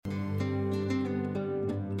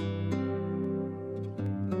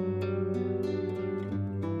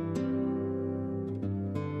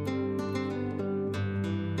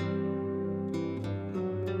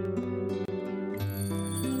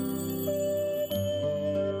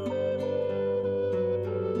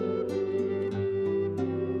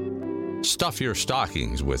Stuff your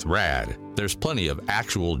stockings with RAD. There's plenty of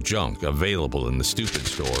actual junk available in the stupid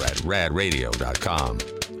store at radradio.com.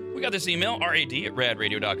 We got this email,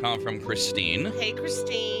 rad@radradio.com, from Christine. Hey,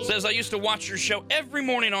 Christine. Says, I used to watch your show every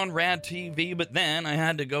morning on RAD TV, but then I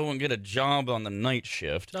had to go and get a job on the night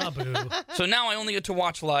shift. So now I only get to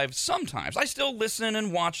watch live sometimes. I still listen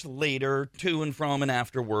and watch later, to and from and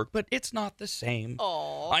after work, but it's not the same.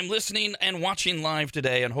 Aww. I'm listening and watching live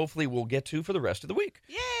today, and hopefully we'll get to for the rest of the week.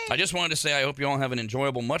 Yay. I just wanted to say I hope you all have an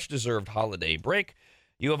enjoyable, much-deserved holiday break.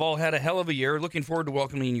 You have all had a hell of a year. Looking forward to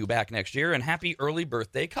welcoming you back next year. And happy early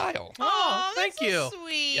birthday, Kyle. Oh, thank that's you. So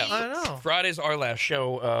sweet. Yeah, I know. Friday's our last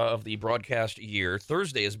show of the broadcast year.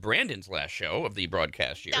 Thursday is Brandon's last show of the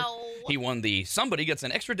broadcast year. No. He won the Somebody Gets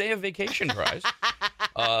an Extra Day of Vacation prize.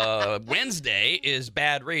 Wednesday is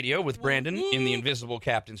Bad Radio with Brandon in the invisible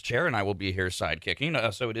captain's chair, and I will be here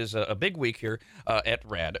sidekicking. So it is a big week here at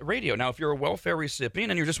RAD Radio. Now, if you're a welfare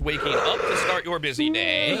recipient and you're just waking up to start your busy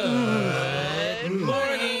day, Good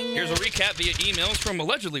morning. here's a recap via emails from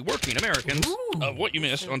allegedly working Americans of what you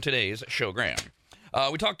missed on today's Showgram.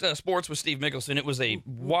 We talked sports with Steve Mickelson. It was a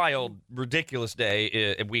wild, ridiculous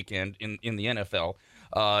day, weekend in the NFL,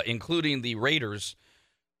 including the Raiders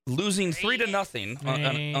losing 3-0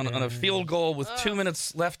 on a field goal with 2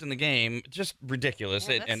 minutes left in the game. Just ridiculous.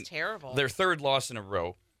 Man, that's and terrible. Their third loss in a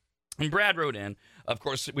row. And Brad wrote in, of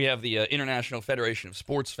course, we have the International Federation of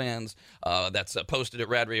Sports Fans that's posted at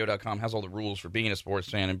radradio.com, has all the rules for being a sports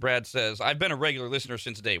fan. And Brad says, I've been a regular listener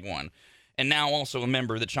since day one, and now also a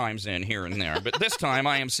member that chimes in here and there. But this time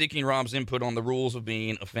I am seeking Rob's input on the rules of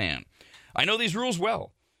being a fan. I know these rules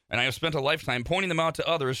well, and I have spent a lifetime pointing them out to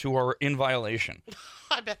others who are in violation.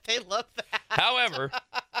 I bet they love that. However,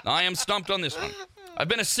 I am stumped on this one. I've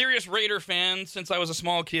been a serious Raider fan since I was a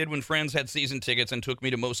small kid when friends had season tickets and took me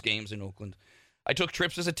to most games in Oakland. I took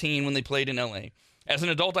trips as a teen when they played in L.A. As an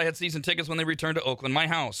adult, I had season tickets when they returned to Oakland. My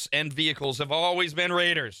house and vehicles have always been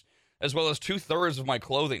Raiders, as well as 2/3 of my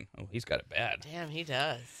clothing. Oh, he's got it bad. Damn, he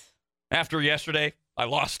does. After yesterday, I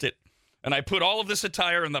lost it, and I put all of this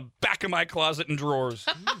attire in the back of my closet and drawers.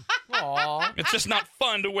 Aw. It's just not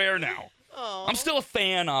fun to wear now. Aww. I'm still a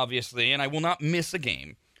fan, obviously, and I will not miss a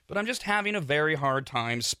game, but I'm just having a very hard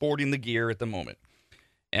time sporting the gear at the moment.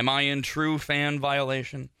 Am I in true fan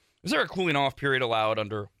violation? Is there a cooling off period allowed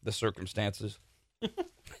under the circumstances?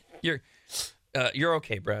 You're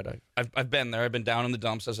okay, Brad. I've been there. I've been down in the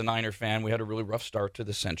dumps as a Niner fan. We had a really rough start to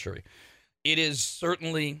the century. It is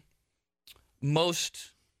certainly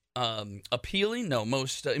most appealing,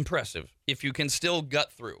 most impressive if you can still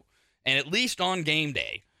gut through, and at least on game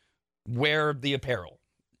day, wear the apparel.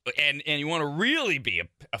 And you want to really be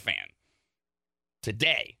a fan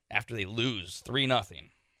today after they lose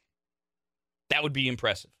 3-0. That would be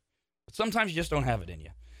impressive. But sometimes you just don't have it in you.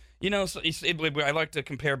 You know, I like to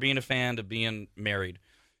compare being a fan to being married.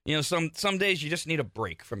 You know, some days you just need a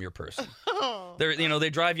break from your person. They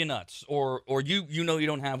drive you nuts, or you know you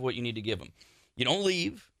don't have what you need to give them. You don't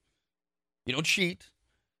leave. You don't cheat.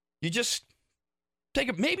 You just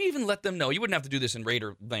maybe even let them know. You wouldn't have to do this in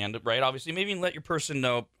Raider land, right? Obviously, maybe even let your person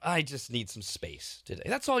know, I just need some space today.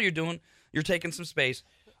 That's all you're doing. You're taking some space.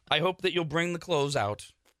 I hope that you'll bring the clothes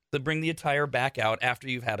out, bring the attire back out after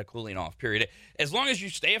you've had a cooling off period. As long as you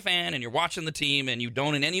stay a fan and you're watching the team and you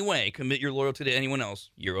don't in any way commit your loyalty to anyone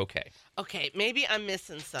else, you're okay. Okay, maybe I'm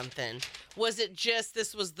missing something. Was it just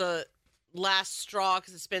this was the last straw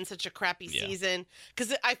because it's been such a crappy season?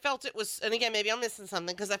 Because I felt it was, and again, maybe I'm missing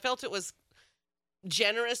something, because I felt it was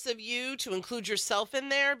generous of you to include yourself in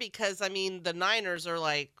there, because, I mean, the Niners are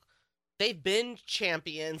like, they've been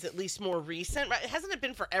champions, at least more recent, right? Hasn't it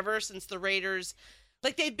been forever since the Raiders?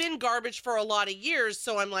 Like, they've been garbage for a lot of years,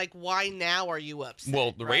 so I'm like, why now are you upset?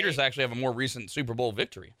 Well, the Raiders actually have a more recent Super Bowl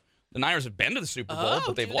victory. The Niners have been to the Super Bowl,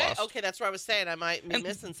 but they've lost. Okay, that's what I was saying. I might be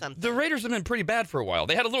missing something. The Raiders have been pretty bad for a while.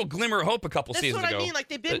 They had a little glimmer of hope a couple seasons ago. That's what I mean. Like,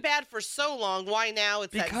 they've been bad for so long. Why now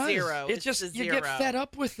it's at zero? It's just, you get fed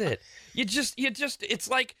up with it. It's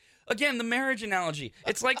like, again, the marriage analogy.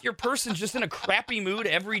 It's like your person's just in a crappy mood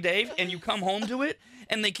every day, and you come home to it,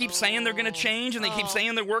 and they keep saying they're going to change, and they keep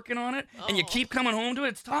saying they're working on it, and you keep coming home to it.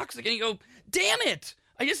 It's toxic, and you go, damn it.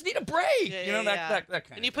 I just need a break. That kind.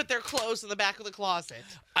 And you put their clothes in the back of the closet.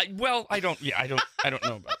 I don't know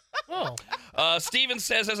about it. Oh. Steven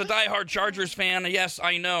says, as a diehard Chargers fan, yes,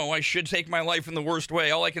 I know I should take my life in the worst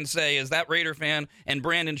way. All I can say is that Raider fan and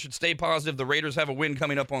Brandon should stay positive. The Raiders have a win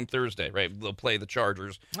coming up on Thursday, right? They'll play the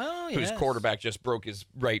Chargers, whose quarterback just broke his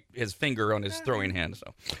finger on his throwing hand.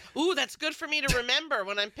 So, Ooh, that's good for me to remember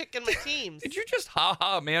when I'm picking my teams. did you just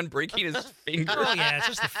man breaking his finger? Oh, yeah, it's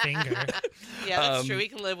just a finger. Yeah, that's true. We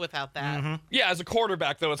can live without that. Mm-hmm. Yeah, as a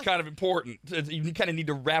quarterback, though, it's kind of important. You kind of need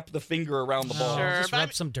to wrap the finger around the ball. Sure, Just but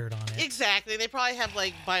rub some dirt on it. Exactly. They probably have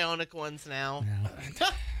like bionic ones now. Yeah.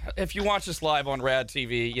 If you watch this live on RAD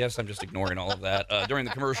TV, yes, I'm just ignoring all of that. During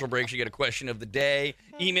the commercial breaks, you get a question of the day.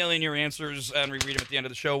 Email in your answers, and we read them at the end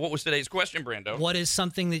of the show. What was today's question, Brando? What is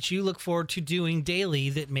something that you look forward to doing daily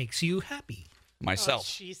that makes you happy? Myself.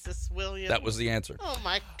 Oh, Jesus, William. That was the answer. Oh,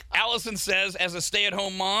 my God. Allison says, as a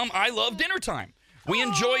stay-at-home mom, I love dinner time. We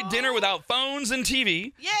enjoy dinner without phones and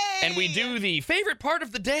TV. Yay! And we do the favorite part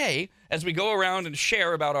of the day as we go around and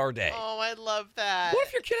share about our day. Oh, I love that. What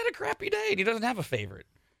if your kid had a crappy day and he doesn't have a favorite?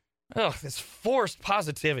 Ugh, this forced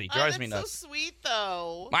positivity drives me nuts. That's so sweet,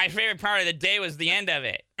 though. My favorite part of the day was the end of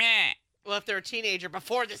it. Well, if they're a teenager,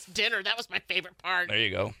 before this dinner, that was my favorite part. There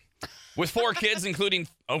you go. With 4 kids, including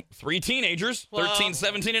 3 teenagers, 13,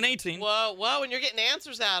 17, and 18. Whoa, and you're getting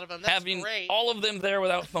answers out of them. That's Having great. all of them there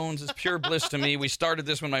without phones is pure bliss to me. We started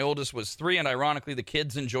this when my oldest was 3, and ironically, the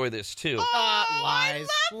kids enjoy this too. Oh, Lies.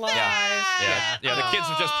 I love Lies. that. Yeah, the kids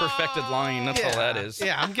have just perfected lying. That's all that is.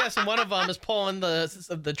 Yeah, I'm guessing one of them is pulling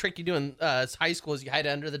the trick you do in high school is you hide it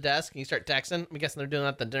under the desk and you start texting. I'm guessing they're doing that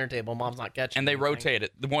at the dinner table. Mom's not catching. And they anything. rotate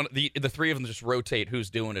it. The 3 of them just rotate who's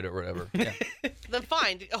doing it or whatever. Yeah. Then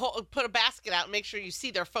fine, put a basket out and make sure you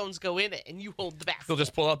see their phones go in it, and you hold the basket. They'll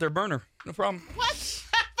just pull out their burner. No problem. What?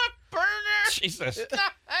 A burner? Jesus.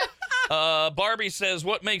 Barbie says,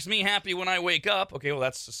 what makes me happy when I wake up? Okay, well,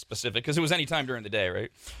 that's specific because it was any time during the day,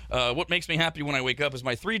 right? What makes me happy when I wake up is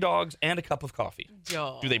my 3 dogs and a cup of coffee.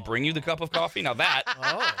 Oh. Do they bring you the cup of coffee? Now that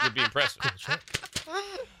would be impressive.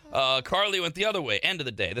 Carly went the other way, end of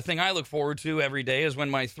the day. The thing I look forward to every day is when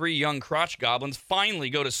my 3 young crotch goblins finally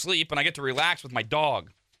go to sleep and I get to relax with my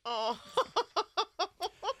dog. Oh.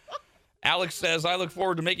 Alex says, I look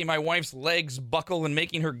forward to making my wife's legs buckle and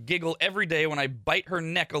making her giggle every day when I bite her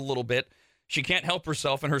neck a little bit. She can't help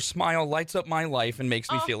herself, and her smile lights up my life and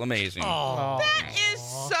makes me feel amazing. That is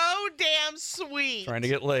so damn sweet. Trying to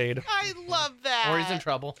get laid. I love that. Or he's in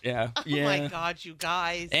trouble. Yeah. Oh, my God, you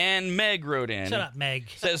guys. And Meg wrote in. Shut up, Meg.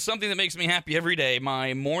 Says something that makes me happy every day.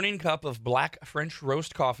 My morning cup of black French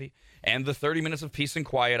roast coffee and the 30 minutes of peace and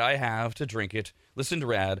quiet I have to drink it, listen to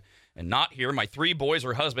RAD, and not hear my 3 boys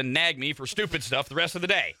or husband nag me for stupid stuff the rest of the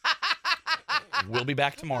day. We'll be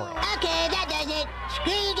back tomorrow. Okay, that does it.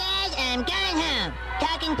 Screw you guys, I'm going home.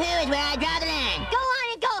 Talking poo is where I draw the line. Go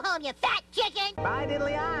on and go home, you fat chicken. Bye,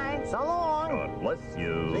 diddly-eye. So long. God bless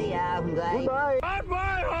you. See ya. Goodbye.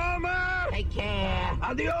 Bye-bye, Homer. Take care.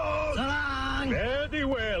 Adios. So long. Very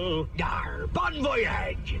well. Yar. Bon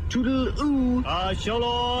voyage. Toodle-oo. So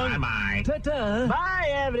long. Bye-bye. Ta-ta. Bye,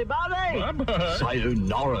 everybody. Bye-bye.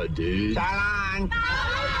 Sayonara, dude. So long.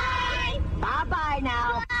 Bye. Bye-bye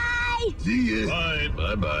now. Bye. See ya. Bye.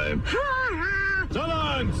 Bye-bye. So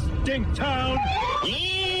long, Stink Town.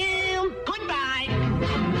 Goodbye.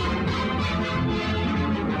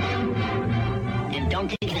 And don't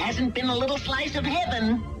think it hasn't been a little slice of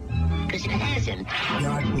heaven, because it hasn't.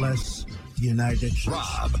 God bless the United States.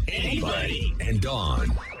 Rob, anybody, and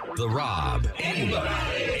Dawn. The Rob,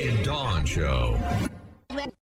 anybody, and Dawn Show.